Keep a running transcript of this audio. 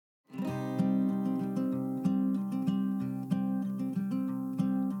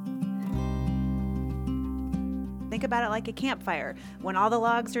Think about it like a campfire. When all the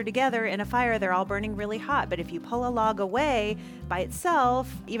logs are together in a fire, they're all burning really hot. But if you pull a log away by itself,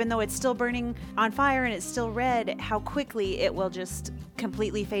 even though it's still burning on fire and it's still red, how quickly it will just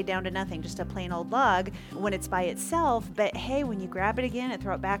completely fade down to nothing, just a plain old log when it's by itself. But hey, when you grab it again and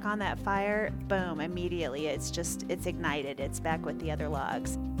throw it back on that fire, boom, immediately it's ignited. It's back with the other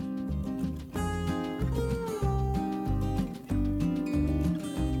logs.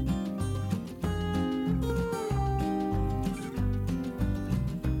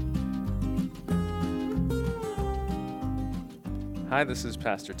 Hi, this is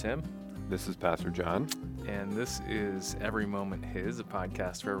Pastor Tim. This is Pastor John. And this is Every Moment His, a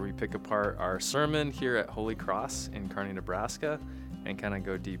podcast where we pick apart our sermon here at Holy Cross in Kearney, Nebraska, and kind of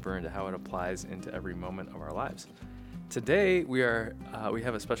go deeper into how it applies into every moment of our lives. Today, we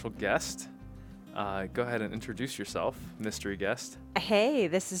have a special guest. Go ahead and introduce yourself, mystery guest. Hey,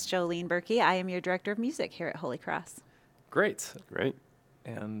 this is Jolene Berkey. I am your director of music here at Holy Cross. Great.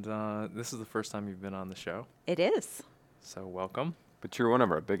 And this is the first time you've been on the show. It is. So welcome. But you're one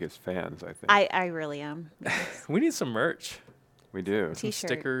of our biggest fans, I think. I really am. Yes. We need some merch. We do. Some T-shirt.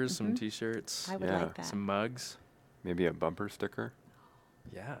 stickers, some T-shirts. I would Yeah. like that. Some mugs. Maybe a bumper sticker.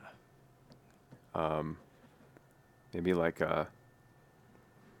 Yeah. Maybe like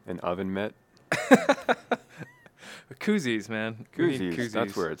an oven mitt. Koozies, man. We need Koozies.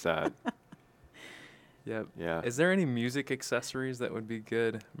 That's where it's at. Yep. Yeah. Is there any music accessories that would be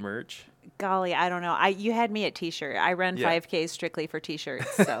good merch? Golly, I don't know. You had me at T-shirt. I run Yeah. 5Ks strictly for T-shirts.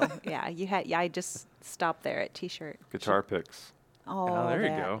 So I just stopped there at T-shirt. Guitar picks. Oh, there you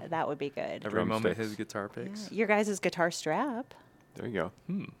go. That would be good. Every moment Drumsticks. his guitar Yeah. picks. Your guys' guitar strap. There you go.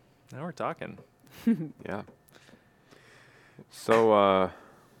 Now we're talking. Yeah. So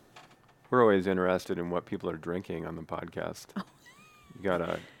we're always interested in what people are drinking on the podcast. You got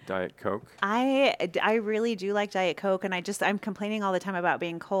a Diet Coke? I really do like Diet Coke, and I'm complaining all the time about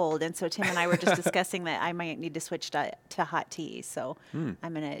being cold. And so Tim and I were just discussing that I might need to switch to hot tea. So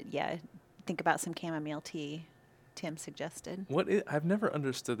I'm going to, think about some chamomile tea Tim suggested. I've never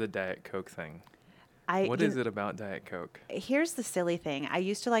understood the Diet Coke thing. What is it about Diet Coke? Here's the silly thing. I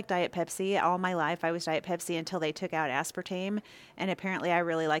used to like Diet Pepsi. All my life, I was Diet Pepsi until they took out aspartame. And apparently, I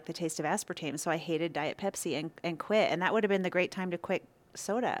really like the taste of aspartame. So I hated Diet Pepsi and quit. And that would have been the great time to quit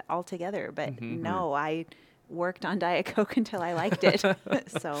soda altogether. But no, I worked on Diet Coke until I liked it.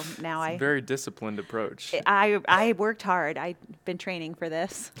 So now It's a very disciplined approach. I worked hard. I've been training for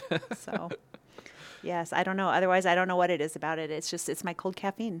this. So, yes, I don't know. Otherwise, I don't know what it is about it. It's my cold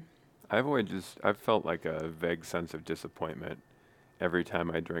caffeine. I've felt like a vague sense of disappointment every time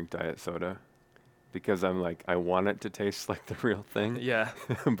I drink diet soda because I'm like, I want it to taste like the real thing. Yeah.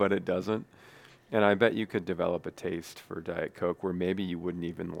 But it doesn't. And I bet you could develop a taste for Diet Coke where maybe you wouldn't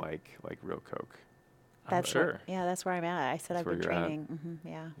even like real Coke. I'm sure. That's where I'm at. I said That's I've been where you're at. training.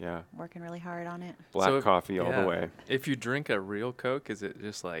 Yeah. Working really hard on it. Black coffee all the way. If you drink a real Coke, is it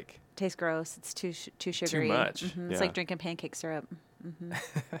just like Tastes gross. It's too sugary. much? It's Yeah. like drinking pancake syrup.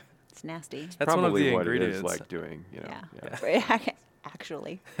 It's nasty. That's one of Probably the what it ingredients. is like doing, Yeah.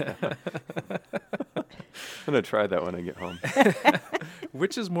 Actually. I'm going to try that when I get home.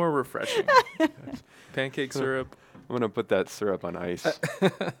 Which is more refreshing? Pancake syrup. I'm going to put that syrup on ice.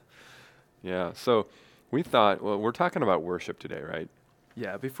 Yeah. So we thought, well, we're talking about worship today, right?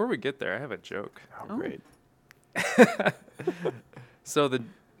 Yeah, before we get there, I have a joke. Oh, great. So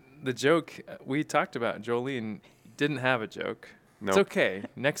the joke we talked about, Jolene didn't have a joke. Nope. It's okay.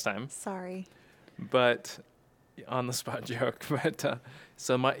 Next time. Sorry. But on the spot joke. But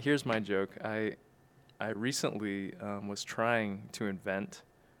here's my joke. I recently was trying to invent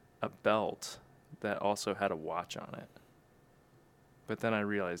a belt that also had a watch on it. But then I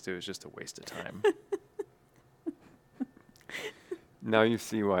realized it was just a waste of time. Now you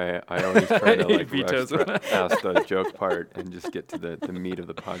see why I always try to He like vetoes rush it. past the joke part and just get to the meat of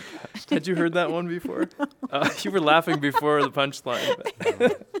the podcast. Had you heard that one before? You were laughing before the punchline.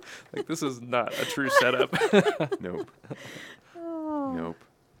 But like, this is not a true setup. Nope. Oh, Nope.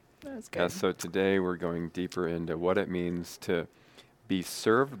 that's Yeah, good. so today we're going deeper into what it means to be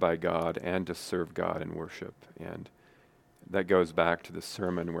served by God and to serve God in worship. And that goes back to the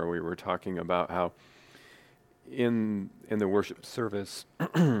sermon where we were talking about how in the worship service,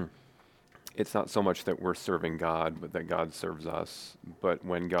 it's not so much that we're serving God, but that God serves us. But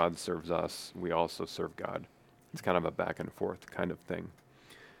when God serves us, we also serve God. It's kind of a back and forth kind of thing.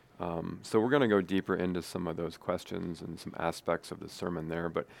 So we're going to go deeper into some of those questions and some aspects of the sermon there.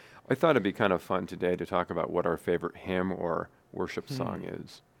 But I thought it'd be kind of fun today to talk about what our favorite hymn or worship song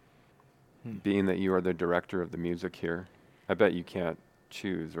is. Being that you are the director of the music here, I bet you can't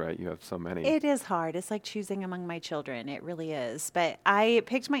choose, right? You have so many. It is hard. It's like choosing among my children. It really is. But I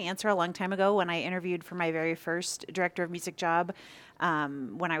picked my answer a long time ago when I interviewed for my very first director of music job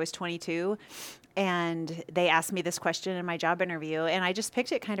when I was 22. And they asked me this question in my job interview. And I just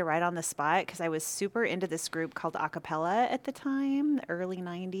picked it kind of right on the spot because I was super into this group called Acapella at the time, the early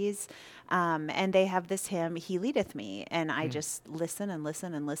 90s. And they have this hymn, He Leadeth Me. And I just listen and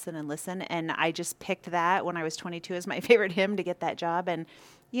listen and listen and listen. And I just picked that when I was 22 as my favorite hymn to get that job. And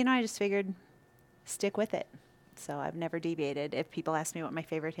I just figured stick with it. So I've never deviated. If people ask me what my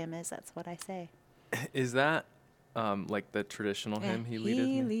favorite hymn is, that's what I say. Is that like the traditional hymn, He Leadeth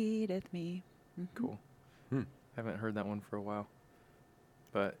Me? He leadeth me. Mm-hmm. Cool. Haven't heard that one for a while.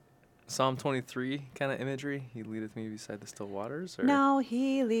 But Psalm 23 kind of imagery, He leadeth me beside the still waters? Or? No,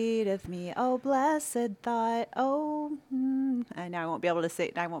 He leadeth me. Oh, blessed thought. Oh, I know I won't be able to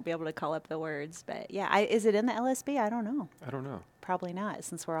say. I won't be able to call up the words. But yeah, is it in the LSB? I don't know. I don't know. Probably not,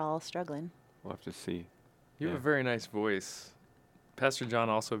 since we're all struggling. We'll have to see. You have a very nice voice. Pastor John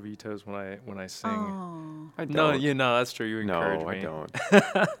also vetoes when I sing. Oh. I don't. No, that's true. You encourage me. No, I don't.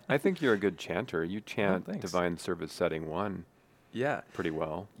 I think you're a good chanter. You chant thanks. Divine Service Setting 1 Yeah. pretty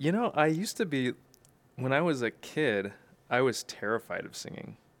well. I used to be, when I was a kid, I was terrified of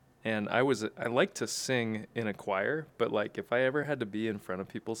singing. And I liked to sing in a choir, but like if I ever had to be in front of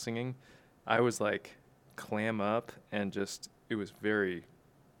people singing, I was like clam up and I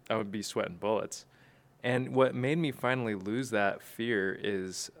would be sweating bullets. And what made me finally lose that fear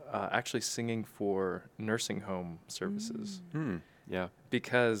is actually singing for nursing home services. Yeah.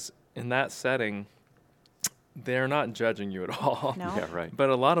 Because in that setting, they're not judging you at all. No. Yeah, right. But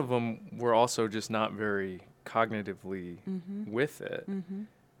a lot of them were also just not very cognitively with it. Mm-hmm.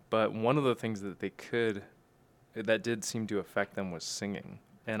 But one of the things that did seem to affect them was singing.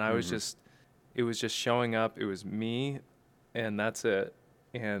 And I was it was just showing up. It was me, and that's it.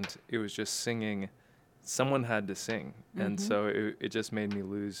 And it was just singing. Someone had to sing. And so it just made me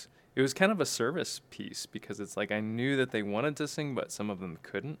lose. It was kind of a service piece because it's like I knew that they wanted to sing, but some of them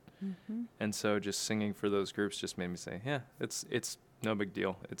couldn't. Mm-hmm. And so just singing for those groups just made me say, yeah, it's no big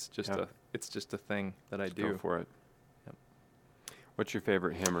deal. It's just a thing that I do. Go for it. Yep. What's your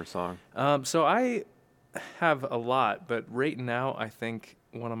favorite hymn or song? So I have a lot, but right now I think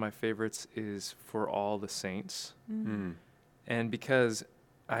one of my favorites is For All the Saints. And because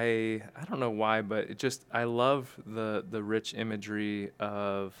I don't know why, but I love the rich imagery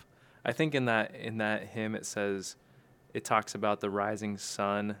of, I think in that hymn it talks about the rising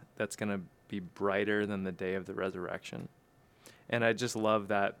sun that's going to be brighter than the day of the resurrection. And I just love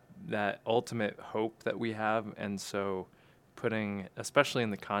that ultimate hope that we have. And so putting, especially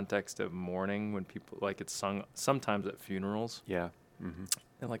in the context of mourning, when people, like it's sung sometimes at funerals. Yeah. Mm-hmm.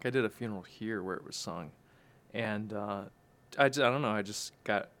 And like I did a funeral here where it was sung. And I don't know, I just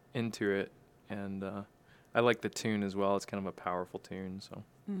got into it, and I like the tune as well. It's kind of a powerful tune, so.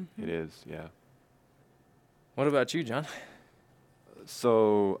 It is, yeah. What about you, John?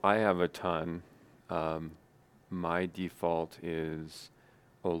 So I have a ton. My default is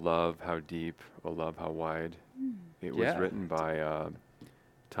 "O Love, How Deep, O Love, How Wide." It was written by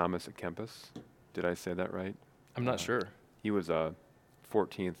Thomas à Kempis. Did I say that right? I'm not sure. He was a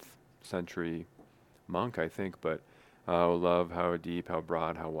 14th century monk, I think, but "O love, how deep, how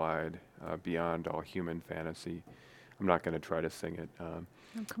broad, how wide, beyond all human fantasy." I'm not going to try to sing it. Oh,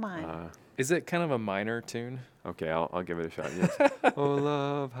 come on. Is it kind of a minor tune? Okay, I'll give it a shot. Yes. "Oh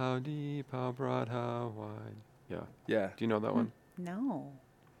love, how deep, how broad, how wide." Yeah. Yeah. Do you know that one? No.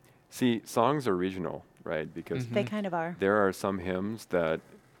 See, songs are regional, right? Because They kind of are. there are some hymns that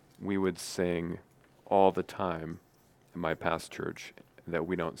we would sing all the time in my past church that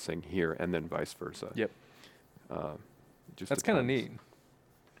we don't sing here, and then vice versa. Yep. Just That's kind of depends. neat.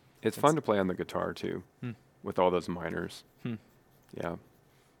 It's fun to play on the guitar too, with all those minors. Yeah.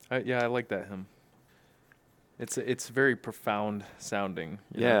 I like that hymn. It's very profound sounding.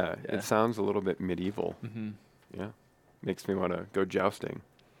 you know? Yeah, it sounds a little bit medieval. Mm-hmm. Yeah. Makes me want to go jousting.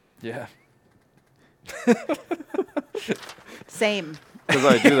 Yeah. Same. Because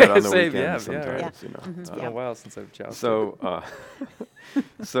I do that on the Same, weekends yeah, sometimes, yeah. you know. Mhm, It's yeah. been a while since I've jousted. So,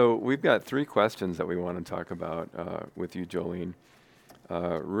 so we've got 3 questions that we want to talk about with you, Jolene,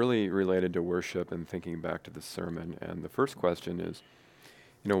 really related to worship and thinking back to the sermon. And the first question is,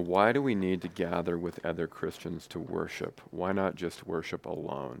 why do we need to gather with other Christians to worship? Why not just worship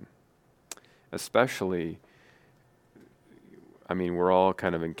alone? Especially, we're all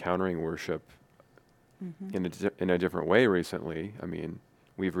kind of encountering worship in a different way recently.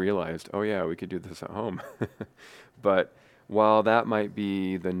 We've realized, oh yeah, we could do this at home. But while that might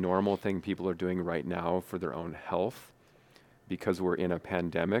be the normal thing people are doing right now for their own health, because we're in a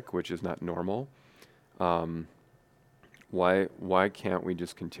pandemic, which is not normal, why can't we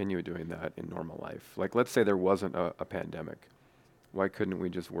just continue doing that in normal life? Like, let's say there wasn't a pandemic. Why couldn't we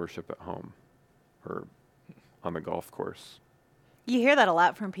just worship at home or on the golf course? You hear that a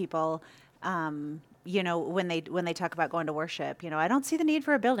lot from people, when they talk about going to worship. I don't see the need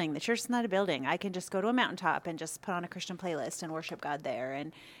for a building. The church is not a building. I can just go to a mountaintop and just put on a Christian playlist and worship God there,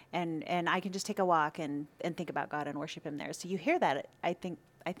 and I can just take a walk and think about God and worship Him there. So you hear that. I think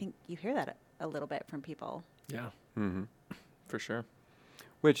you hear that a little bit from people. Yeah, Mm-hmm. for sure.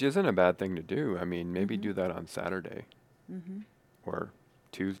 Which isn't a bad thing to do. I mean, maybe Mm-hmm. do that on Saturday or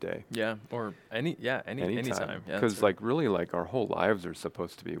Tuesday. Yeah, or anytime. Yeah, that's Because right. really, our whole lives are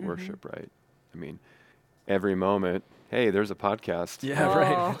supposed to be Mm-hmm. worship, right? I mean, every moment, hey, there's a podcast. Yeah, Oh.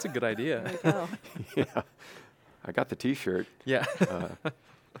 right. That's a good idea. There we go. Yeah. I got the T-shirt. Yeah.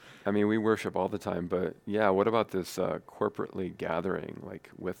 I mean, we worship all the time, but yeah, what about this corporately gathering,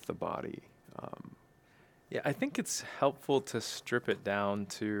 with the body? Yeah, I think it's helpful to strip it down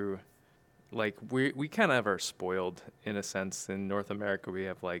to, we kind of are spoiled in a sense. In North America, we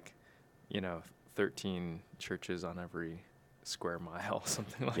have 13 churches on every square mile,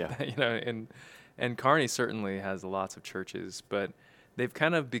 something like Yeah. that. And Kearney certainly has lots of churches, but they've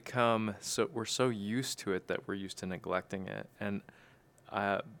kind of become we're so used to it that we're used to neglecting it. And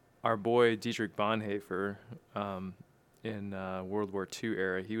our boy Dietrich Bonhoeffer, in World War II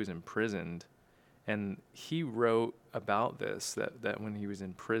era, he was imprisoned. And he wrote about this, that when he was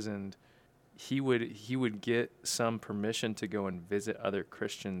imprisoned, he would get some permission to go and visit other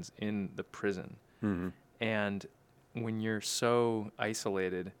Christians in the prison. Mm-hmm. And when you're so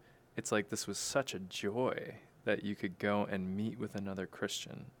isolated, it's like this was such a joy that you could go and meet with another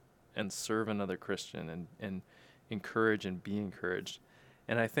Christian and serve another Christian and encourage and be encouraged.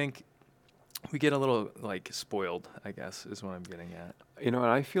 And I think we get a little spoiled, I guess, is what I'm getting at. And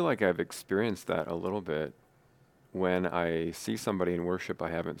I feel like I've experienced that a little bit when I see somebody in worship I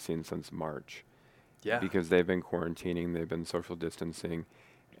haven't seen since March. Yeah. Because they've been quarantining, they've been social distancing,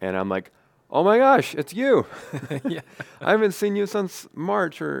 and I'm like, oh my gosh, it's you. Yeah. I haven't seen you since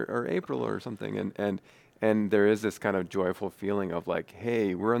March or April or something. And there is this kind of joyful feeling of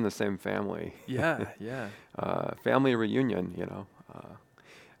hey, we're in the same family. Yeah, yeah. Family reunion,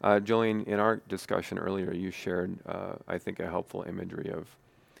 Jolene, in our discussion earlier, you shared, I think, a helpful imagery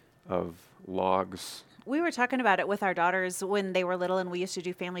of logs. We were talking about it with our daughters when they were little, and we used to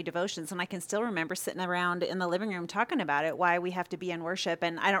do family devotions. And I can still remember sitting around in the living room talking about it, why we have to be in worship.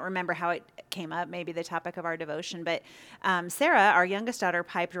 And I don't remember how it came up, maybe the topic of our devotion. But Sarah, our youngest daughter,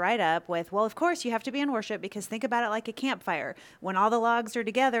 piped right up with, well, of course you have to be in worship, because think about it like a campfire. When all the logs are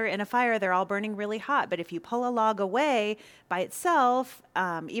together in a fire, they're all burning really hot. But if you pull a log away by itself,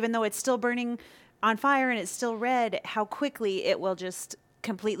 even though it's still burning on fire and it's still red, how quickly it will just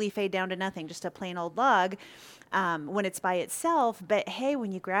completely fade down to nothing, just a plain old log when it's by itself. But hey,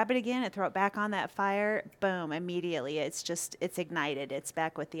 when you grab it again and throw it back on that fire, boom, immediately it's ignited. It's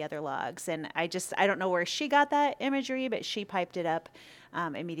back with the other logs. And I don't know where she got that imagery, but she piped it up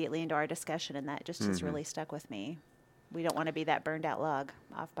immediately into our discussion, and that just has really stuck with me. We don't want to be that burned out log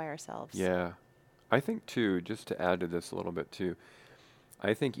off by ourselves. Yeah. I think, too, just to add to this a little bit, too,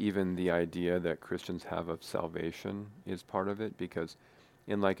 I think even the idea that Christians have of salvation is part of it, because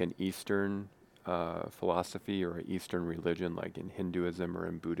in an Eastern philosophy or an Eastern religion, like in Hinduism or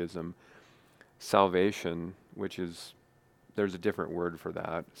in Buddhism, salvation, there's a different word for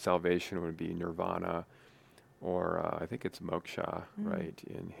that. Salvation would be nirvana, or I think it's moksha, right?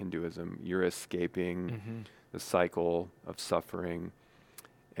 In Hinduism, you're escaping the cycle of suffering,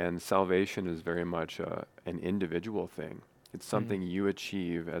 and salvation is very much an individual thing. It's something you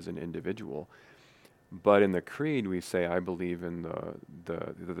achieve as an individual. But in the creed, we say, I believe in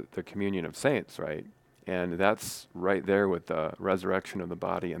the communion of saints, right? And that's right there with the resurrection of the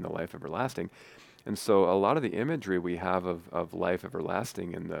body and the life everlasting. And so a lot of the imagery we have of life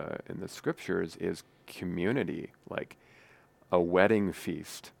everlasting in the scriptures is community, like a wedding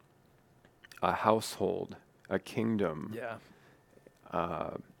feast, a household, a kingdom. Yeah.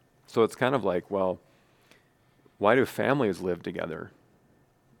 So it's kind of well, why do families live together?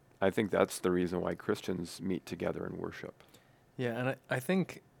 I think that's the reason why Christians meet together and worship. Yeah, and I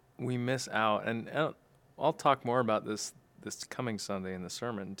think we miss out, and I'll talk more about this coming Sunday in the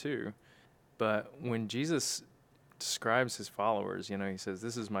sermon too, but when Jesus describes his followers, he says,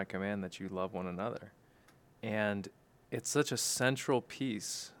 this is my command, that you love one another. And it's such a central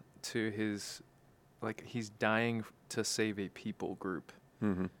piece to his, he's dying to save a people group,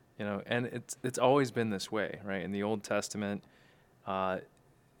 and it's always been this way, right? In the Old Testament,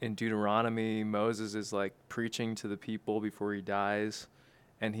 in Deuteronomy, Moses is like preaching to the people before he dies.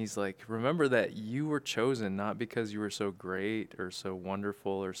 And he's like, remember that you were chosen not because you were so great or so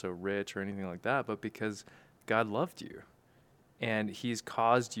wonderful or so rich or anything like that, but because God loved you. And he's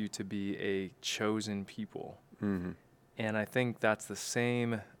caused you to be a chosen people. Mm-hmm. And I think that's the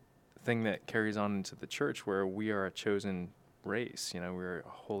same thing that carries on into the church, where we are a chosen race. We're a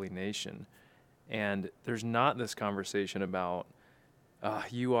holy nation. And there's not this conversation about,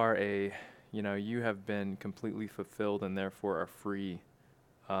 you have been completely fulfilled and therefore are free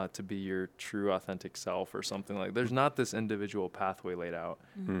to be your true authentic self or something like. There's not this individual pathway laid out.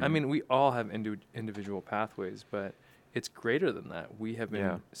 Mm-hmm. I mean, we all have individual pathways, but it's greater than that. We have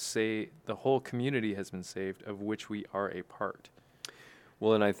been the whole community has been saved, of which we are a part.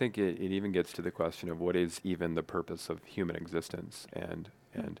 Well, and I think it even gets to the question of what is even the purpose of human existence. And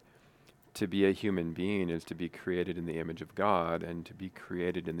to be a human being is to be created in the image of God, and to be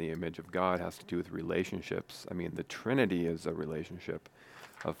created in the image of God has to do with relationships. I mean, the Trinity is a relationship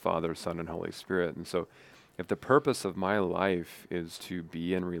of Father, Son, and Holy Spirit. And so if the purpose of my life is to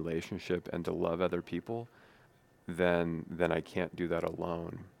be in relationship and to love other people, then I can't do that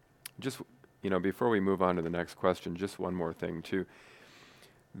alone. Just, before we move on to the next question, just one more thing too.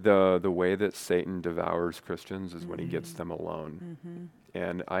 The way that Satan devours Christians is when he gets them alone. Mm-hmm.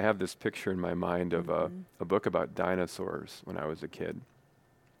 And I have this picture in my mind of a book about dinosaurs when I was a kid.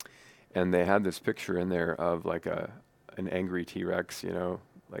 And they had this picture in there of like an angry T-Rex,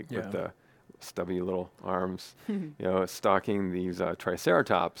 with the stubby little arms, stalking these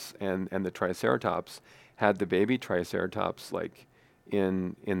triceratops. And the triceratops had the baby triceratops like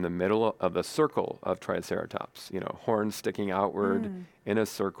in the middle of a circle of triceratops, horns sticking outward in a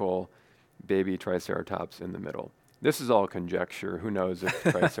circle, baby triceratops in the middle. This is all conjecture. Who knows if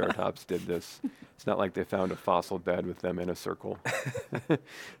triceratops did this? It's not like they found a fossil bed with them in a circle.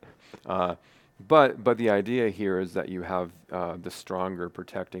 But the idea here is that you have the stronger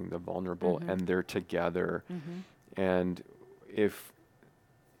protecting the vulnerable, and they're together. And if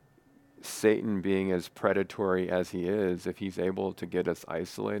Satan, being as predatory as he is, if he's able to get us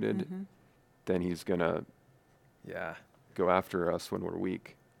isolated, then he's going to go after us when we're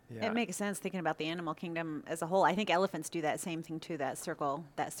weak. Yeah. It makes sense thinking about the animal kingdom as a whole. I think elephants do that same thing too, that circle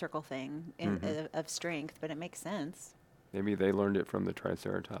thing of strength, but it makes sense. Maybe they learned it from the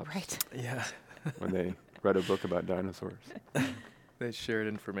triceratops. Right. Yeah. When they read a book about dinosaurs. They shared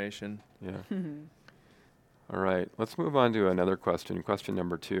information. Yeah. All right. Let's move on to another question. Question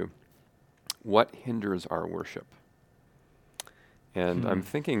number 2. What hinders our worship? And I'm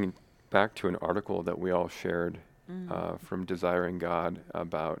thinking back to an article that we all shared from Desiring God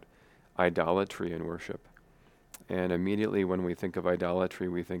about idolatry in worship. And immediately when we think of idolatry,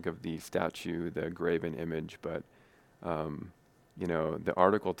 we think of the statue, the graven image. But, the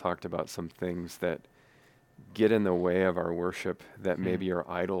article talked about some things that get in the way of our worship that maybe are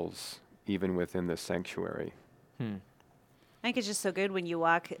idols, even within the sanctuary. I think it's just so good when you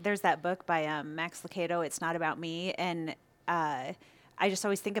walk. There's that book by Max Lucado, It's Not About Me. And I just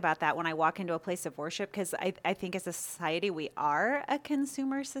always think about that when I walk into a place of worship, because I think as a society, we are a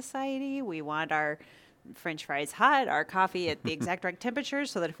consumer society. We want our French fries hot, our coffee at the exact right temperature,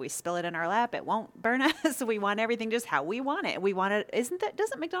 so that if we spill it in our lap, it won't burn us. We want everything just how we want it. We want it.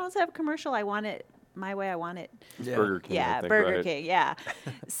 Doesn't McDonald's have a commercial? I want it my way. I want it. Yeah. Burger King. Yeah, I think, Burger right? King. Yeah.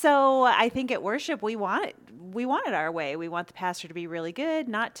 So I think at worship, we want it. We want it our way. We want the pastor to be really good,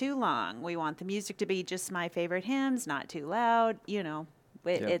 not too long. We want the music to be just my favorite hymns, not too loud.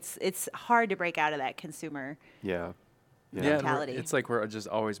 It's hard to break out of that consumer. Yeah. Mentality. It's like we're just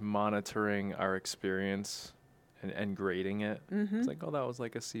always monitoring our experience and grading it. It's like, oh, that was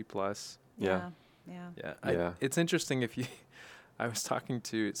like a C+. Yeah. It's interesting I was talking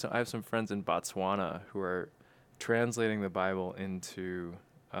to, so I have some friends in Botswana who are translating the Bible into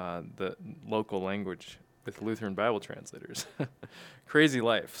the local language with Lutheran Bible translators. Crazy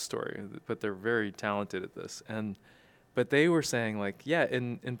life story, but they're very talented at this. But they were saying, like,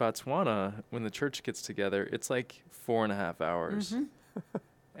 in Botswana, when the church gets together, it's like 4.5 hours.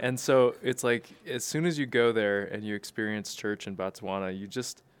 And so it's like, as soon as you go there and you experience church in Botswana,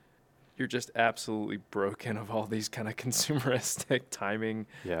 you're just absolutely broken of all these kind of consumeristic timing,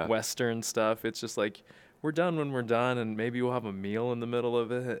 Western stuff. It's just like, we're done when we're done, and maybe we'll have a meal in the middle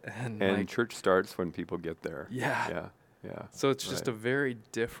of it. And church starts when people get there. Yeah. So it's just a very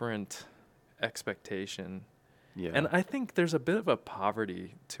different expectation. Yeah. And I think there's a bit of a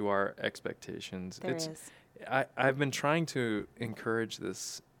poverty to our expectations. There is. I've been trying to encourage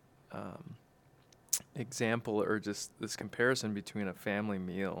this example, or just this comparison between a family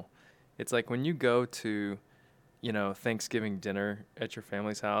meal. It's like when you go to Thanksgiving dinner at your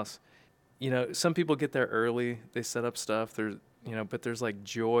family's house. Some people get there early, they set up stuff, but there's like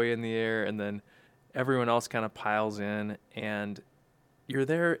joy in the air, and then everyone else kind of piles in, and you're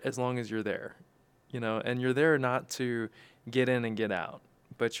there as long as you're there, and you're there not to get in and get out,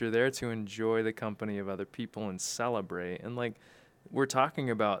 but you're there to enjoy the company of other people and celebrate. And like, we're talking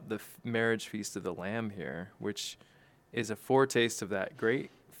about the marriage feast of the Lamb here, which is a foretaste of that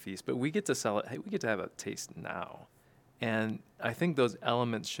great feast, but we get to we get to have a taste now. And I think those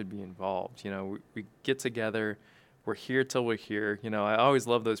elements should be involved. We get together, we're here till we're here. I always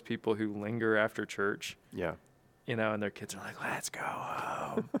love those people who linger after church. Yeah. And their kids are like, let's go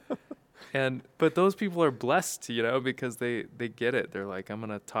home. But those people are blessed, because they get it. They're like, I'm going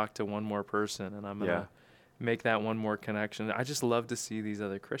to talk to one more person, and I'm going to make that one more connection. I just love to see these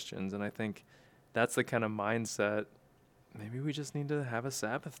other Christians. And I think that's the kind of mindset. Maybe we just need to have a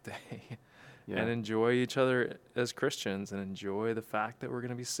Sabbath day. Yeah. And enjoy each other as Christians, and enjoy the fact that we're going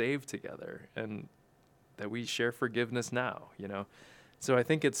to be saved together, and that we share forgiveness now, So I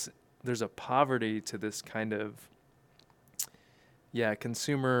think there's a poverty to this kind of,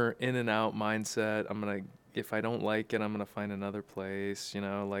 consumer in and out mindset. If I don't like it, I'm going to find another place,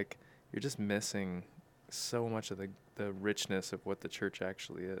 like you're just missing so much of the richness of what the church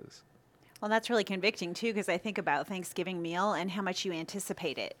actually is. Well, that's really convicting too, because I think about Thanksgiving meal and how much you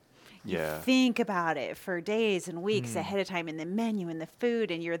anticipate it. You think about it for days and weeks ahead of time, in the menu and the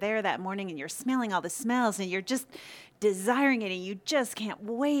food, and you're there that morning and you're smelling all the smells and you're just desiring it, and you just can't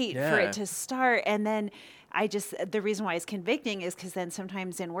wait for it to start. And then the reason why it's convicting is because then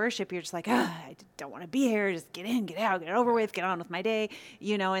sometimes in worship you're just like, I don't want to be here, just get in, get out, get it over with, get on with my day,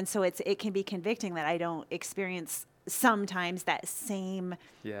 and so it can be convicting that I don't experience sometimes that same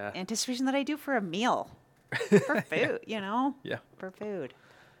anticipation that I do for a meal, for food, for food.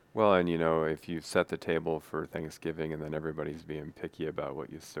 Well, and if you set the table for Thanksgiving and then everybody's being picky about what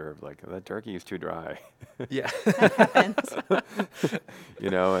you serve, like, that turkey is too dry. Yeah. That happens.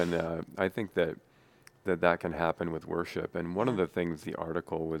 And I think that can happen with worship. And one of the things the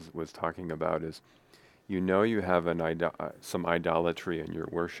article was talking about is, you have some idolatry in your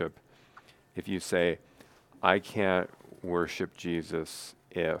worship if you say, I can't worship Jesus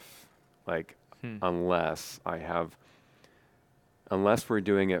unless we're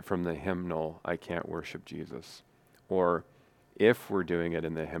doing it from the hymnal, I can't worship Jesus. Or if we're doing it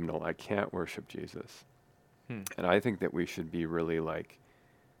in the hymnal, I can't worship Jesus. And I think that we should be really like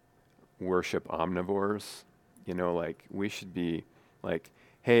worship omnivores. We should be like,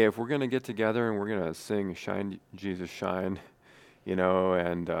 hey, if we're going to get together and we're going to sing Shine, Jesus Shine,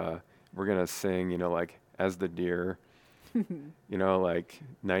 and we're going to sing, like As the Deer, like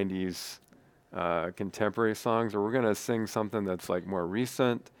 90s contemporary songs, or we're going to sing something that's like more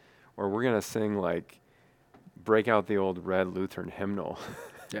recent, or we're going to sing like Break Out the Old Red Lutheran Hymnal.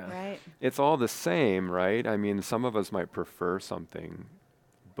 Yeah. Right. It's all the same, right? I mean, some of us might prefer something,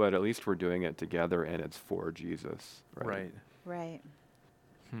 but at least we're doing it together and it's for Jesus. Right. Right.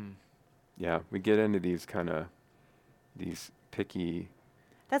 Yeah, we get into these picky.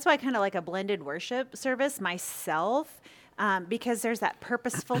 That's why I kind of like a blended worship service myself, because there's that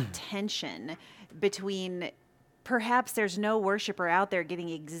purposeful tension between perhaps there's no worshiper out there getting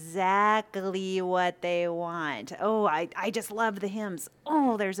exactly what they want. Oh, I just love the hymns.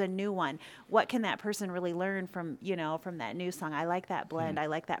 Oh, there's a new one. What can that person really learn from that new song? I like that blend. I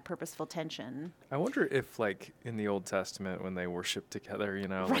like that purposeful tension. I wonder if, like, in the Old Testament, when they worship together,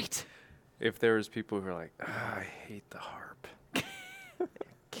 right. Like, if there was people who are like, I hate the harp.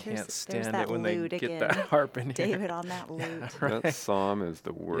 Can't stand it when they get that harp in here. David on that lute. Yeah, right. That psalm is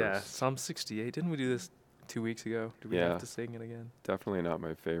the worst. Yeah, Psalm 68. Didn't we do this 2 weeks ago? Do we have to sing it again? Definitely not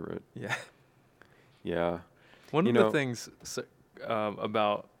my favorite. Yeah. Yeah. One of the things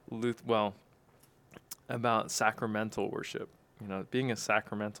about sacramental worship, being a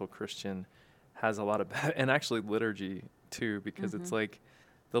sacramental Christian has a lot of, and actually liturgy too, because it's like,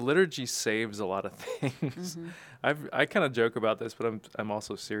 the liturgy saves a lot of things. I kind of joke about this, but I'm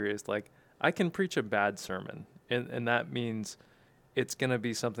also serious. Like, I can preach a bad sermon, and that means it's going to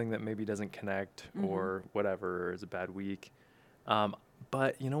be something that maybe doesn't connect or whatever, or is a bad week.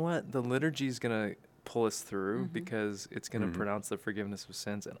 But you know what? The liturgy is going to pull us through because it's going to pronounce the forgiveness of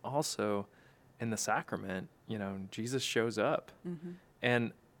sins. And also in the sacrament, Jesus shows up.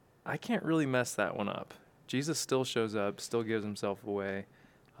 And I can't really mess that one up. Jesus still shows up, still gives himself away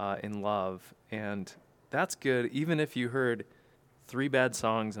in love. And that's good. Even if you heard 3 bad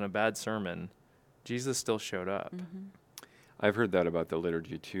songs and a bad sermon, Jesus still showed up. I've heard that about the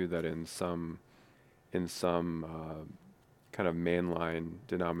liturgy too, that in some kind of mainline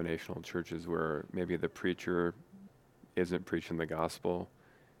denominational churches where maybe the preacher isn't preaching the gospel.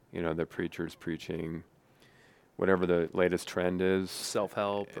 The preacher's preaching whatever the latest trend is.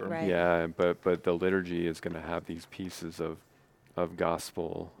 Self-help. Or Right. Yeah, but the liturgy is going to have these pieces of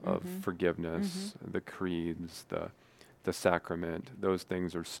gospel, of forgiveness, the creeds, the sacrament. Those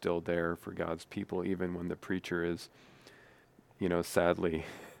things are still there for God's people, even when the preacher is, sadly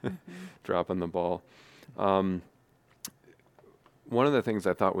dropping the ball. One of the things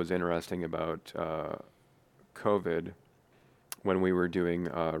I thought was interesting about COVID, when we were doing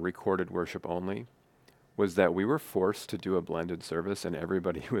recorded worship only, was that we were forced to do a blended service, and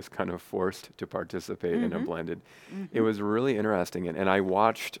everybody was kind of forced to participate in a blended. It was really interesting, and I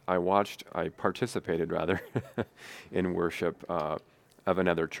participated rather in worship of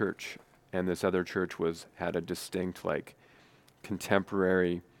another church, and this other church had a distinct, like,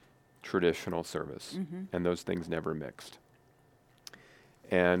 contemporary traditional service, and those things never mixed.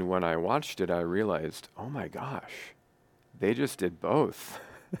 And when I watched it, I realized, oh my gosh, they just did both.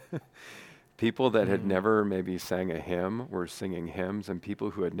 People that had never maybe sang a hymn were singing hymns, and people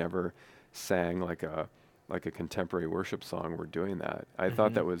who had never sang like a contemporary worship song were doing that. I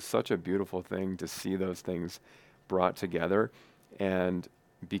thought that was such a beautiful thing to see those things brought together. And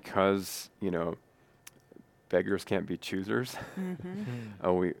because, beggars can't be choosers,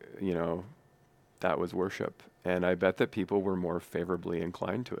 that was worship. And I bet that people were more favorably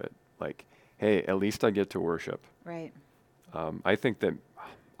inclined to it. Like, hey, at least I get to worship. Right.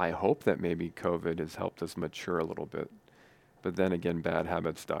 I hope that maybe COVID has helped us mature a little bit. But then again, bad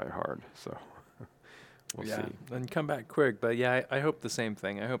habits die hard. So we'll see. And come back quick. But yeah, I hope the same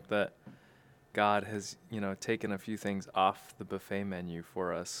thing. I hope that God has, taken a few things off the buffet menu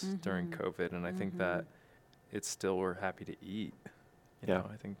for us during COVID. And I think that it's still, we're happy to eat. I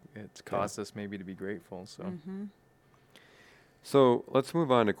think it's caused us maybe to be grateful. So, So let's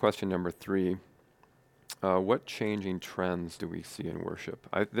move on to question number 3. What changing trends do we see in worship?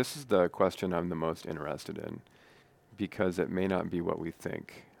 This is the question I'm the most interested in, because it may not be what we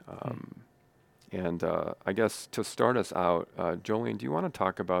think. And I guess to start us out, Jolene, do you want to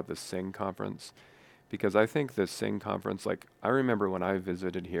talk about the Sing Conference? Because I think the Sing Conference, like, I remember when I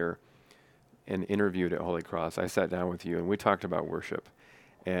visited here and interviewed at Holy Cross, I sat down with you and we talked about worship.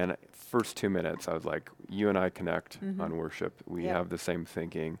 And first 2 minutes, I was like, you and I connect on worship. We have the same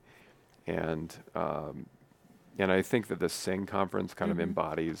thinking. And I think that the Sing Conference kind of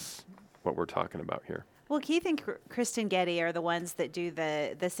embodies what we're talking about here. Well, Keith and Kristen Getty are the ones that do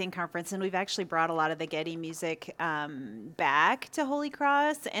the Sing Conference, and we've actually brought a lot of the Getty music back to Holy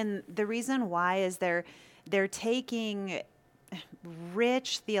Cross. And the reason why is they're taking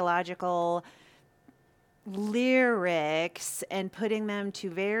rich theological lyrics and putting them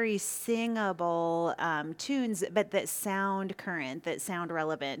to very singable tunes, but that sound current, that sound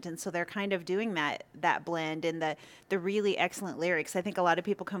relevant. And so they're kind of doing that blend in the really excellent lyrics. I think a lot of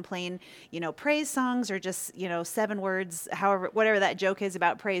people complain, praise songs are just, 7 words, whatever that joke is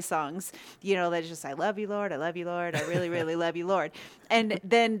about praise songs, that's just, I love you, Lord, I love you, Lord, I really, really love you, Lord. And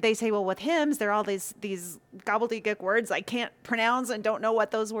then they say, well, with hymns, there are all these gobbledygook words I can't pronounce and don't know what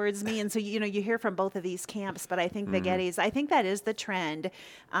those words mean. So, you hear from both of these camps, but I think the Gettys, I think that is the trend,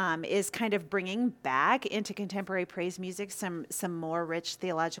 is kind of bringing back into contemporary praise music some more rich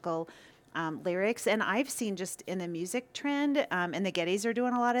theological lyrics. And I've seen just in the music trend, and the Gettys are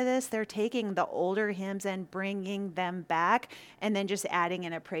doing a lot of this, they're taking the older hymns and bringing them back and then just adding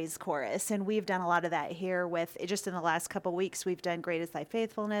in a praise chorus. And we've done a lot of that here with, just in the last couple weeks, we've done Great is Thy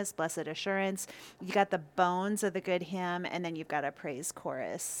Faithfulness, Blessed Assurance. You got the bones of the good hymn, and then you've got a praise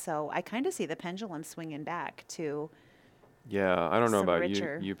chorus. So I kind of see the pendulum swinging back to I don't know about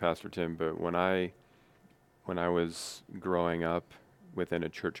richer. you, Pastor Tim, but when I was growing up within a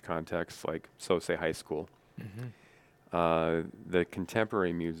church context, like, say high school, the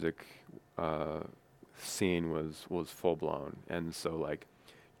contemporary music scene was full blown. And so, like,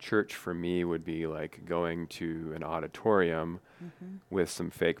 church for me would be like going to an auditorium with some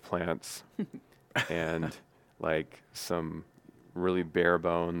fake plants and like some really bare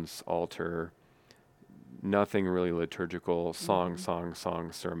bones altar, nothing really liturgical, song,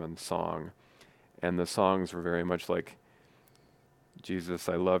 sermon, song. And the songs were very much like, Jesus,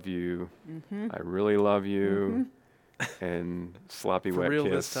 I love you. I really love you. And sloppy For wet real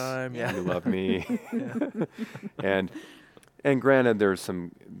kiss. this time, yeah. You love me. And granted,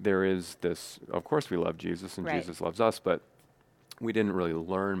 there is this, of course we love Jesus and Right. Jesus loves us, but we didn't really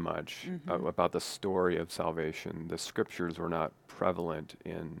learn much about the story of salvation. The scriptures were not prevalent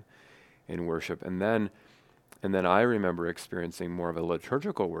in worship. And then I remember experiencing more of a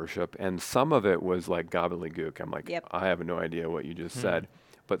liturgical worship, and some of it was like gobbledygook. I'm like, Yep. I have no idea what you just said.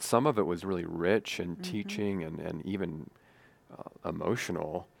 but some of it was really rich and teaching and even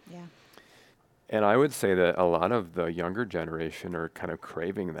emotional. Yeah. And I would say that a lot of the younger generation are kind of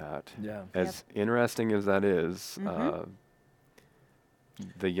craving that. Yeah. As interesting as that is,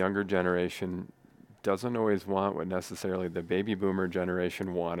 the younger generation doesn't always want what necessarily the baby boomer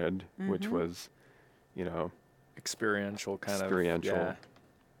generation wanted, which was, you know, Experiential kind experiential. of. Yeah.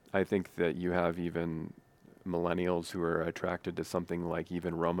 I think that you have even millennials who are attracted to something like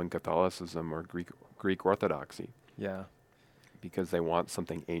even Roman Catholicism or Greek Orthodoxy Yeah. because they want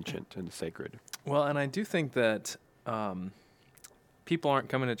something ancient and sacred. Well, and I do think that people aren't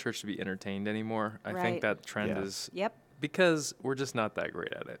coming to church to be entertained anymore. I Right. think that trend Yeah. is Yep. because we're just not that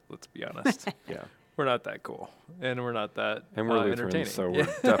great at it. Let's be honest. Yeah. We're not that cool, and we're not that And we're entertaining. Lutherans, so we're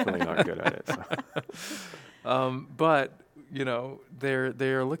definitely not good at it. So. But you know,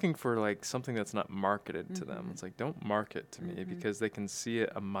 they're looking for like something that's not marketed to them. It's like, don't market to me because they can see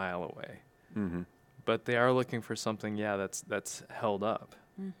it a mile away. Mm-hmm. But they are looking for something, that's held up.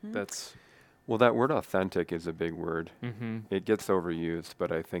 That's Well, that word authentic is a big word. mm-hmm. It gets overused,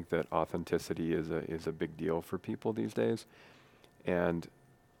 but I think that authenticity is a big deal for people these days. And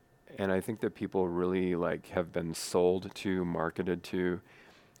I think that people really like have been sold to, marketed to,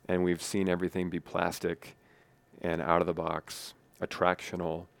 and we've seen everything be plastic and out of the box,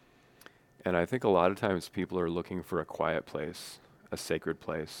 attractional. And I think a lot of times people are looking for a quiet place, a sacred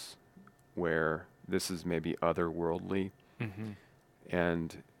place where this is maybe otherworldly.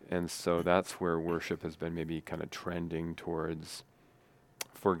 And so that's where worship has been maybe kind of trending towards.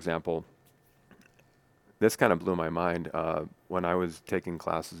 For example, this kind of blew my mind when I was taking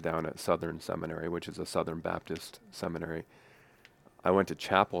classes down at Southern Seminary, which is a Southern Baptist seminary. I went to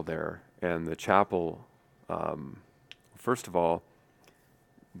chapel there, and the chapel, first of all,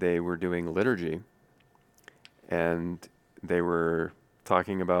 they were doing liturgy, and they were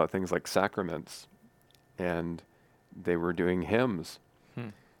talking about things like sacraments, and they were doing hymns.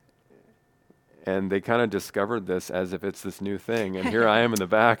 And they kind of discovered this as if it's this new thing. And here I am in the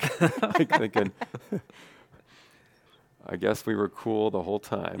back, like thinking, I guess we were cool the whole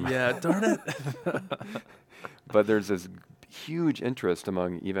time. Yeah, darn it. But there's this huge interest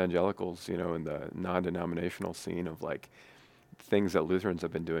among evangelicals, you know, in the non-denominational scene of like things that Lutherans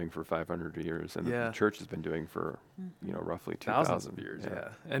have been doing for 500 years and Yeah. the church has been doing for, you know, roughly thousands 2,000 of years, yeah.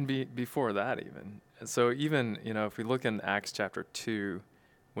 And before that even. So even, you know, if we look in Acts chapter 2,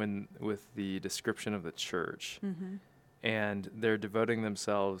 when with the description of the church, and they're devoting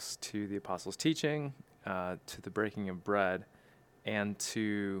themselves to the apostles' teaching, to the breaking of bread, and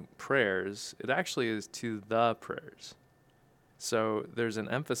to prayers, it actually is to the prayers. So there's an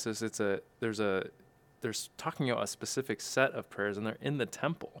emphasis. They're talking about a specific set of prayers, and they're in the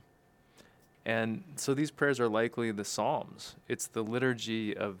temple. And so these prayers are likely the Psalms. It's the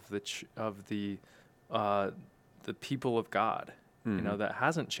liturgy of the people of God. You know, that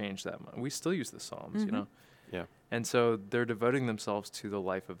hasn't changed that much. We still use the Psalms, you know. Yeah. And so they're devoting themselves to the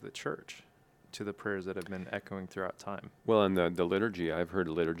life of the church, to the prayers that have been echoing throughout time. Well, and the liturgy, I've heard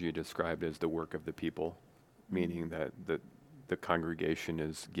liturgy described as the work of the people, meaning that the congregation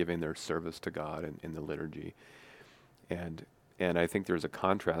is giving their service to God in the liturgy. And I think there's a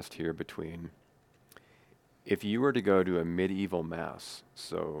contrast here between if you were to go to a medieval mass,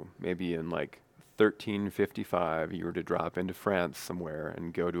 so maybe in like 1355, you were to drop into France somewhere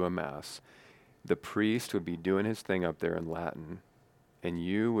and go to a mass, the priest would be doing his thing up there in Latin, and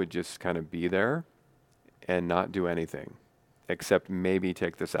you would just kind of be there and not do anything except maybe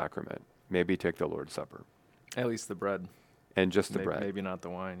take the sacrament, maybe take the Lord's Supper. At least the bread. And just the bread. Maybe not the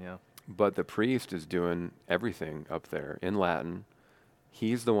wine, yeah. But the priest is doing everything up there in Latin.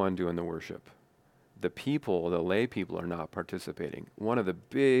 He's the one doing the worship. The people, the lay people, are not participating. One of the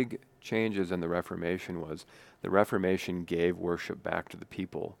big changes in the Reformation was the Reformation gave worship back to the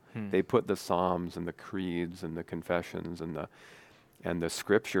people. They put the Psalms and the creeds and the confessions and the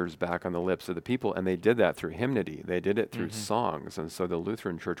scriptures back on the lips of the people, and they did that through hymnody. They did it through songs, and so the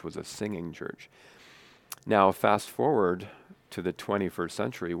Lutheran Church was a singing church. Now, fast forward to the 21st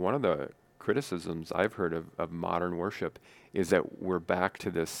century, one of the criticisms I've heard of modern worship is that we're back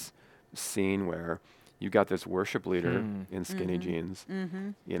to this scene where you got this worship leader in skinny jeans,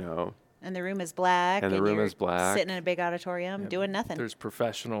 you know. And the room is black. And the room you're is black. Sitting in a big auditorium doing nothing. There's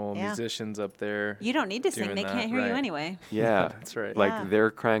professional musicians up there. You don't need to sing. doing They that, can't hear you right. anyway. Yeah. That's right. Like Yeah.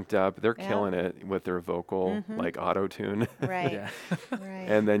 they're cranked up, they're Yeah. killing it with their vocal, like auto-tune. Right. Yeah. Right.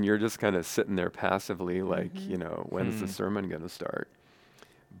 And then you're just kind of sitting there passively like, you know, when's the sermon going to start?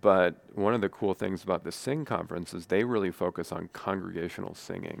 But one of the cool things about the Sing conference is they really focus on congregational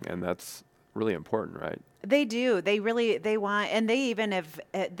singing, and that's really important, right? They do. They want, and they even have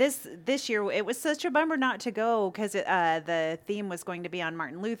this year. It was such a bummer not to go because the theme was going to be on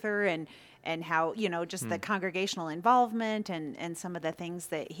Martin Luther and how, just the congregational involvement and some of the things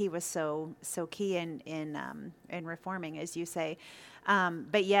that he was so key in reforming, as you say.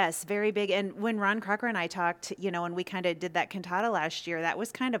 But yes, very big. And when Ron Crocker and I talked, and we kind of did that cantata last year, that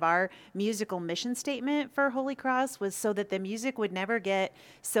was kind of our musical mission statement for Holy Cross, was so that the music would never get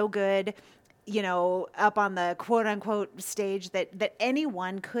so good, up on the quote unquote stage that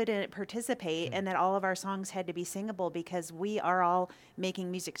anyone couldn't participate, and that all of our songs had to be singable, because we are all making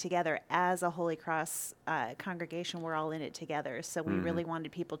music together as a Holy Cross congregation. We're all in it together. So we really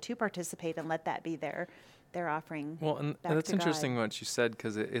wanted people to participate and let that be their offering. Well, and back that's to interesting God. what you said,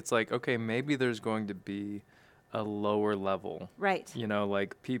 because it's like, okay, maybe there's going to be a lower level. Right.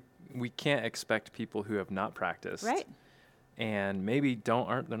 Like we can't expect people who have not practiced. Right. And maybe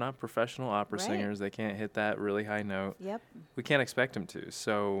they're not professional opera Right. singers. They can't hit that really high note. Yep. We can't expect them to.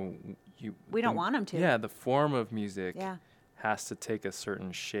 So We don't want 'em to. Yeah, the form of music Yeah. has to take a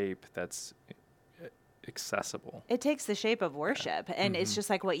certain shape that's accessible. It takes the shape of worship. And it's just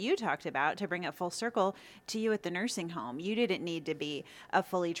like what you talked about, to bring it full circle to you at the nursing home. You didn't need to be a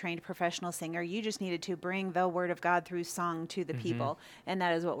fully trained professional singer. You just needed to bring the word of God through song to the people. And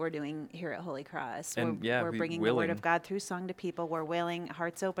that is what we're doing here at Holy Cross. And we're be bringing the word willing. of God through song to people. We're willing,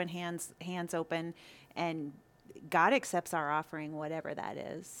 hearts open, hands open, and God accepts our offering, whatever that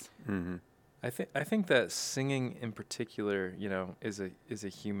is. Mm-hmm. I think that singing in particular, is a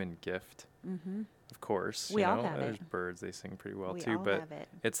human gift. Mm-hmm. Of course, We all have there's it. birds, they sing pretty well We too, all but have it.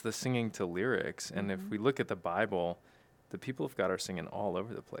 it's the singing to lyrics. And if we look at the Bible, the people of God are singing all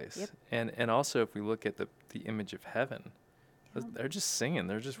over the place. Yep. And also if we look at the image of heaven, they're just singing,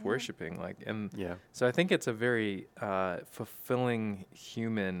 they're just worshiping. Yeah. So I think it's a very fulfilling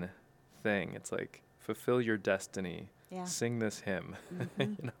human thing. It's like, fulfill your destiny, Yeah. sing this hymn.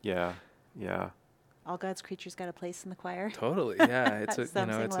 Yeah. Yeah. All God's creatures got a place in the choir. Totally, yeah. It's a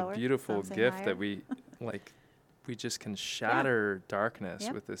Some sing it's lower, a beautiful some sing gift higher. that we just can shatter darkness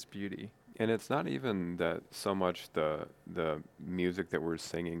Yep. with this beauty. And it's not even that so much the music that we're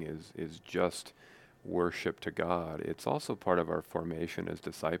singing is just worship to God. It's also part of our formation as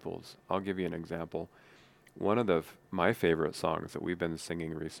disciples. I'll give you an example. One of my favorite songs that we've been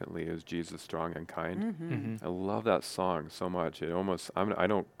singing recently is Jesus Strong and Kind. Mm-hmm. I love that song so much. It almost, I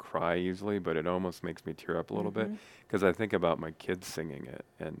don't cry easily, but it almost makes me tear up a little bit, because I think about my kids singing it,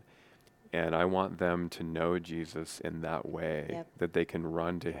 and I want them to know Jesus in that way, Yep. that they can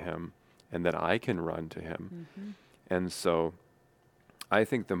run to him and that I can run to him. Mm-hmm. And so I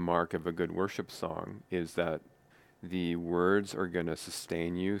think the mark of a good worship song is that the words are going to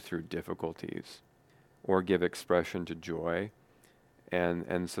sustain you through difficulties or give expression to joy,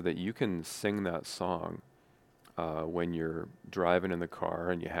 and so that you can sing that song when you're driving in the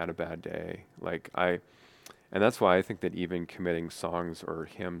car and you had a bad day. And that's why I think that even committing songs or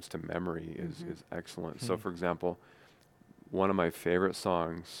hymns to memory is excellent. So, for example, one of my favorite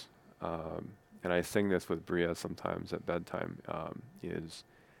songs, and I sing this with Bria sometimes at bedtime, is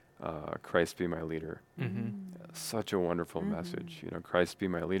Christ Be My Leader. Mm-hmm. Such a wonderful message. Christ be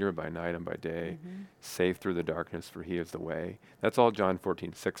my leader by night and by day, safe through the darkness, for he is the way. That's all John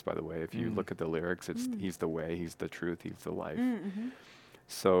 14:6, by the way. If you look at the lyrics, it's he's the way, he's the truth, he's the life.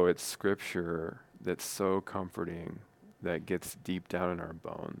 So it's scripture that's so comforting, that gets deep down in our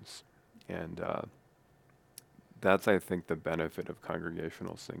bones. And that's, I think, the benefit of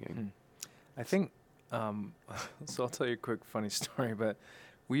congregational singing. I think, so I'll tell you a quick funny story, but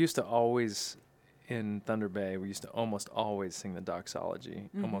we used to always, in Thunder Bay, we used to almost always sing the doxology,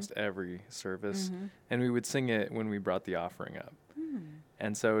 almost every service. And we would sing it when we brought the offering up.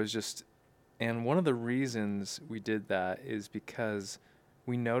 And so it was just, and one of the reasons we did that is because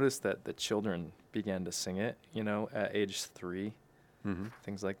we noticed that the children began to sing it, at age 3,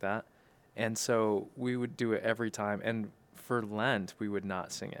 things like that. And so we would do it every time. And for Lent, we would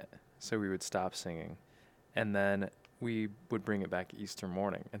not sing it. So we would stop singing. And then we would bring it back Easter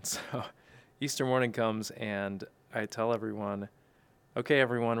morning. And so Easter morning comes and I tell everyone, okay,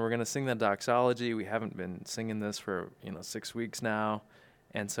 everyone, we're going to sing that doxology. We haven't been singing this for, 6 weeks now.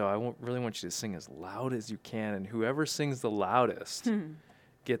 And so I really want you to sing as loud as you can. And whoever sings the loudest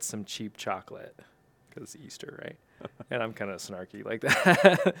gets some cheap chocolate, because it's Easter, right? And I'm kind of snarky like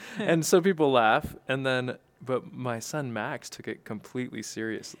that. And so people laugh. And then, but my son Max took it completely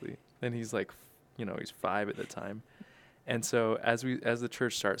seriously. And he's like, he's 5 at the time. And so as the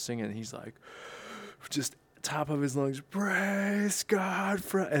church starts singing, he's like, just top of his lungs, praise God,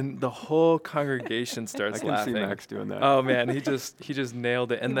 and the whole congregation I starts can laughing. see Max doing that. Oh man, he just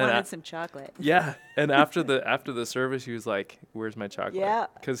nailed it. And He then wanted some chocolate. yeah, and after the service, he was like, "Where's my chocolate?" Yeah.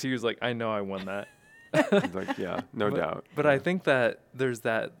 Because he was like, "I know I won that." He's like, yeah, no doubt. But I think that there's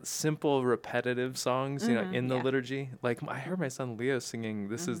that simple, repetitive songs, you know, in the yeah. liturgy. Like I heard my son Leo singing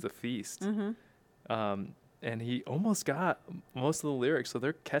 "This Is the Feast," and he almost got most of the lyrics, so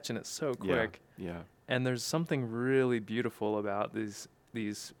they're catching it so quick. Yeah. And there's something really beautiful about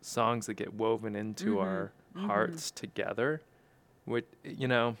these songs that get woven into our hearts together. Which, you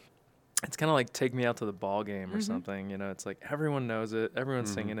know, it's kind of like "Take Me Out to the Ball Game" or something. You know, it's like everyone knows it,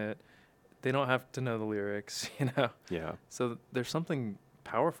 everyone's singing it. They don't have to know the lyrics, you know. Yeah. So there's something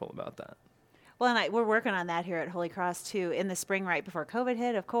powerful about that. Well, and we're working on that here at Holy Cross too. In the spring, right before COVID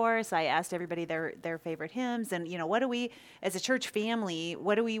hit, of course, I asked everybody their favorite hymns, and you know, what do we, as a church family,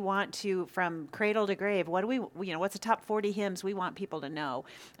 what do we want to, from cradle to grave? What do we, you know, what's the top 40 hymns we want people to know?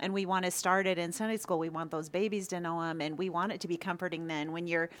 And we want to start it in Sunday school. We want those babies to know them, and we want it to be comforting. Then when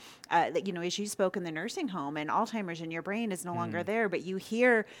you're, you know, as you spoke in the nursing home, and Alzheimer's, and your brain is no longer there, but you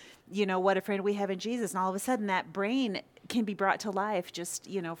hear, you know, what a friend we have in Jesus, and all of a sudden that brain can be brought to life just,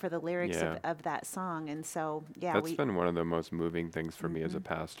 you know, for the lyrics of that song. And so, yeah. That's been one of the most moving things for me as a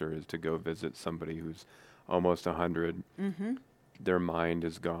pastor, is to go visit somebody who's almost 100. Their mind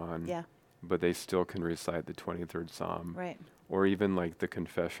is gone. Yeah. But they still can recite the 23rd Psalm. Right. Or even like the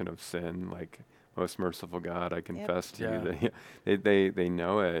confession of sin, like, most merciful God, I confess to you. They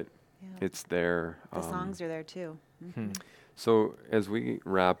know it. Yeah. It's there. The songs are there too. So as we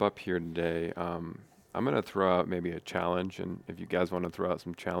wrap up here today, I'm going to throw out maybe a challenge, and if you guys want to throw out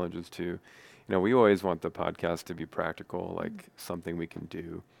some challenges too. You know, we always want the podcast to be practical, like something we can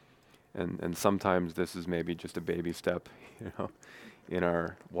do. And sometimes this is maybe just a baby step, you know, in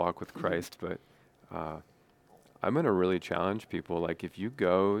our walk with Christ. But I'm going to really challenge people. Like, if you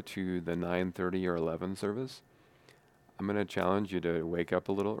go to the 9:30 or 11 service, I'm going to challenge you to wake up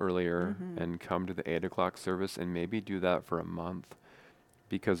a little earlier and come to the 8 o'clock service, and maybe do that for a month.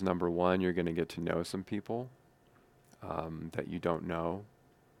 Because number one, you're going to get to know some people that you don't know.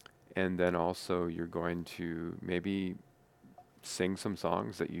 And then also you're going to maybe sing some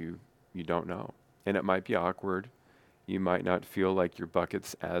songs that you don't know. And it might be awkward. You might not feel like your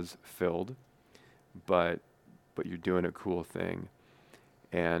bucket's as filled, but you're doing a cool thing.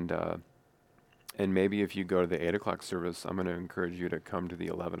 And maybe if you go to the 8 o'clock service, I'm going to encourage you to come to the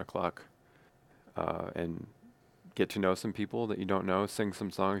 11 o'clock and get to know some people that you don't know, sing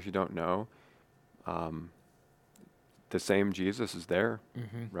some songs you don't know. The same Jesus is there,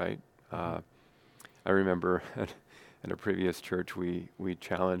 right? I remember at a previous church, we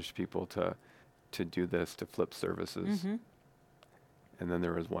challenged people to do this, to flip services. And then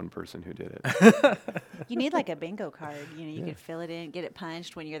there was one person who did it. You need like a bingo card. You know, you can fill it in, get it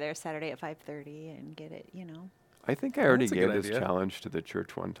punched when you're there Saturday at 5:30, and get it, you know. I think I already That's a gave good this idea. challenge to the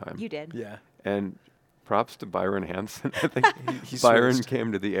church one time. You did. Yeah. And props to Byron Hansen. I think He Byron switched.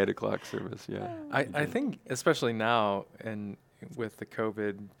 came to the 8 o'clock service. Yeah. I think, especially now, and with the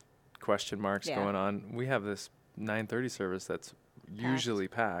COVID question marks Yeah. going on, we have this 9:30 service that's usually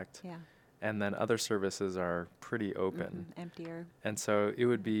packed. Yeah. And then other services are pretty open. Emptier. And so it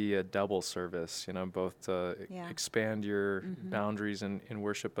would be a double service, you know, both to Yeah. expand your boundaries in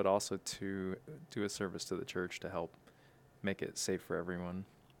worship, but also to do a service to the church to help make it safe for everyone.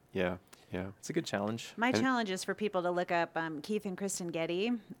 Yeah. Yeah. It's a good challenge. My And- challenge is for people to look up Keith and Kristen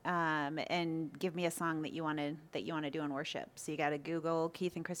Getty and give me a song that you want to do in worship. So you got to Google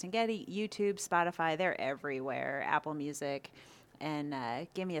Keith and Kristen Getty, YouTube, Spotify, they're everywhere, Apple Music, and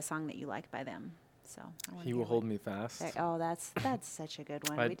give me a song that you like by them. So I wanna He Will hear Hold what- Me Fast. that's such a good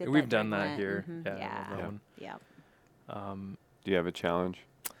one. I- We did we've that done during that here. Lent. Yeah, I love Yeah. that Yeah. one. Yeah. Do you have a challenge?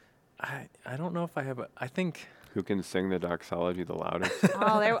 I don't know if I have I think Who can sing the doxology the loudest?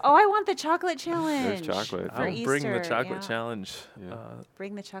 I want the chocolate challenge. chocolate. for I'll bring the Easter, chocolate yeah. challenge. Yeah.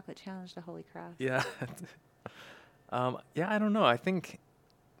 Bring the chocolate challenge to Holy Cross. Yeah. Yeah, I don't know. I think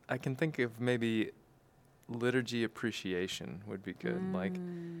I can think of maybe liturgy appreciation would be good. Like,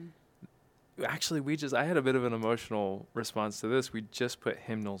 actually, I had a bit of an emotional response to this. We just put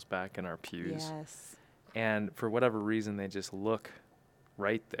hymnals back in our pews. Yes. And for whatever reason, they just look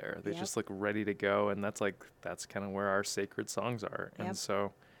right there. They Yep. just look ready to go. And that's kind of where our sacred songs are. Yep. And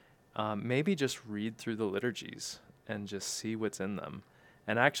so maybe just read through the liturgies and just see what's in them.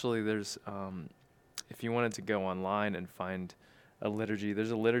 And actually, there's, if you wanted to go online and find a liturgy,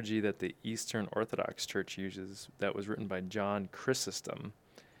 there's a liturgy that the Eastern Orthodox Church uses that was written by John Chrysostom.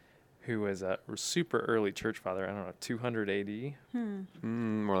 who was a super early church father. I don't know, 200 AD.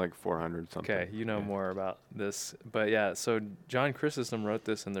 More like 400 something. Okay, you know Yeah. more about this. But yeah, so John Chrysostom wrote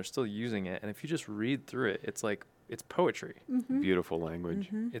this and they're still using it. And if you just read through it, it's like, it's poetry. Beautiful language.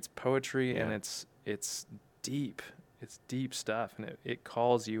 It's poetry and Yeah. it's deep. It's deep stuff. And it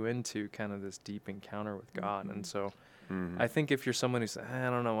calls you into kind of this deep encounter with God. And so I think if you're someone who's, I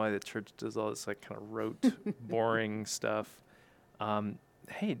don't know why the church does all this like kind of rote, boring stuff,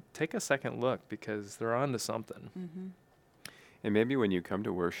 hey, take a second look because they're on to something. And maybe when you come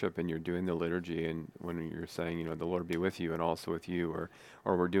to worship and you're doing the liturgy and when you're saying, you know, the Lord be with you and also with you, or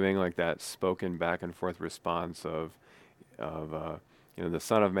we're doing like that spoken back and forth response of you know, the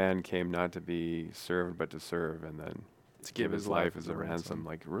Son of Man came not to be served but to serve, and then to give his life as a ransom.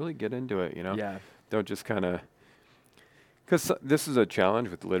 Like really get into it, you know. Yeah. Don't just kind of, because this is a challenge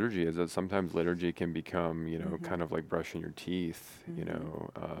with liturgy, is that sometimes liturgy can become, you know, kind of like brushing your teeth, you know.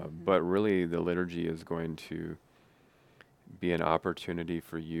 But really, the liturgy is going to be an opportunity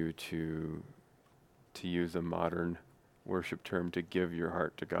for you to use a modern worship term, to give your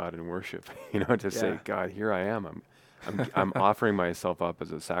heart to God in worship. You know, to say, God, here I am. I'm offering myself up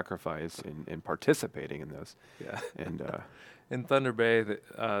as a sacrifice in participating in this. Yeah. And in Thunder Bay,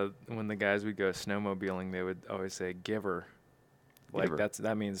 when the guys would go snowmobiling, they would always say giver. Like Giver.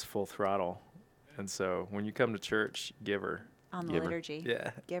 that means full throttle. And so when you come to church, giver. On the Giver. liturgy.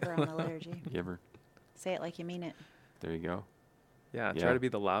 Yeah. Give her on the liturgy. you ever, Say it like you mean it. there you go. Yeah. Yeah. Try to be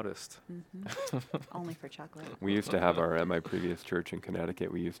the loudest. Only for chocolate. We used to have at my previous church in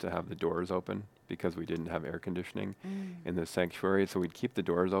Connecticut, we used to have the doors open because we didn't have air conditioning in the sanctuary. So we'd keep the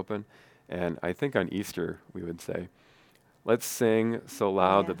doors open. And I think on Easter, we would say, let's sing so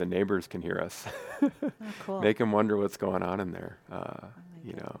loud that the neighbors can hear us. Oh, cool. Make them wonder what's going on in there,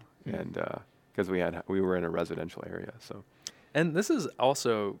 you good. know, and because we were in a residential area. So And this is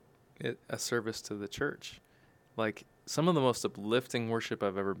also a service to the church. Like some of the most uplifting worship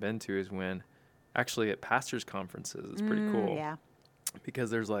I've ever been to is when actually at pastors' conferences. It's pretty cool. Yeah.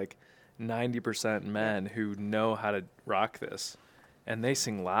 Because there's like 90% men who know how to rock this. And they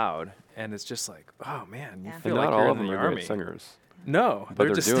sing loud. And it's just like, oh, man, you Yeah. feel and like not you're all in of them the are army. great singers. No, But they're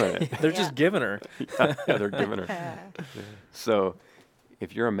they're just doing it. they're Yeah. just giving her. Yeah, they're giving her. So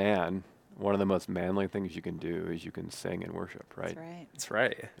if you're a man, one of the most manly things you can do is you can sing and worship, right? That's right. That's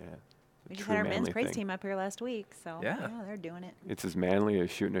right. Yeah. We A just true had our men's manly praise thing. team up here last week, so Yeah. they're doing it. It's as manly as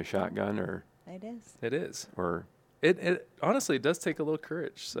shooting a shotgun or It is. It is. Mm-hmm. Honestly, it does take a little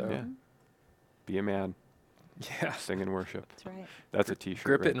courage. So yeah. Be a man, yeah. sing and worship. That's right. That's a t-shirt.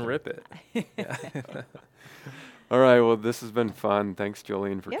 Grip right it and there. rip it. All right. Well, this has been fun. Thanks,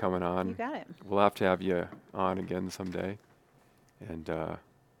 Jolene, for Yep, coming You on. got it. We'll have to have you on again someday, and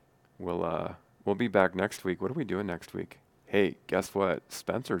we'll be back next week. What are we doing next week? Hey, guess what?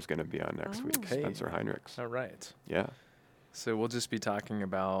 Spencer's going to be on next week. Hey. Spencer Heinrichs. All right. Yeah. So we'll just be talking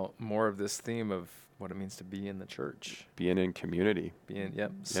about more of this theme of what it means to be in the church. Being in community. Being,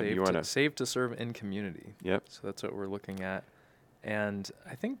 you saved to serve in community. Yep. So that's what we're looking at. And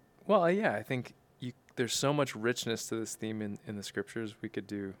I think, I think there's so much richness to this theme in the scriptures. We could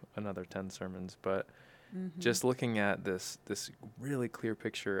do another 10 sermons, but just looking at this really clear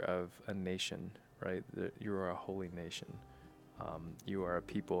picture of a nation, right? That you are a holy nation. You are a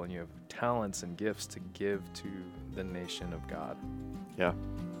people and you have talents and gifts to give to the nation of God. Yeah.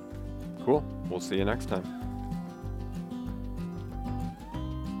 Cool. We'll see you next time.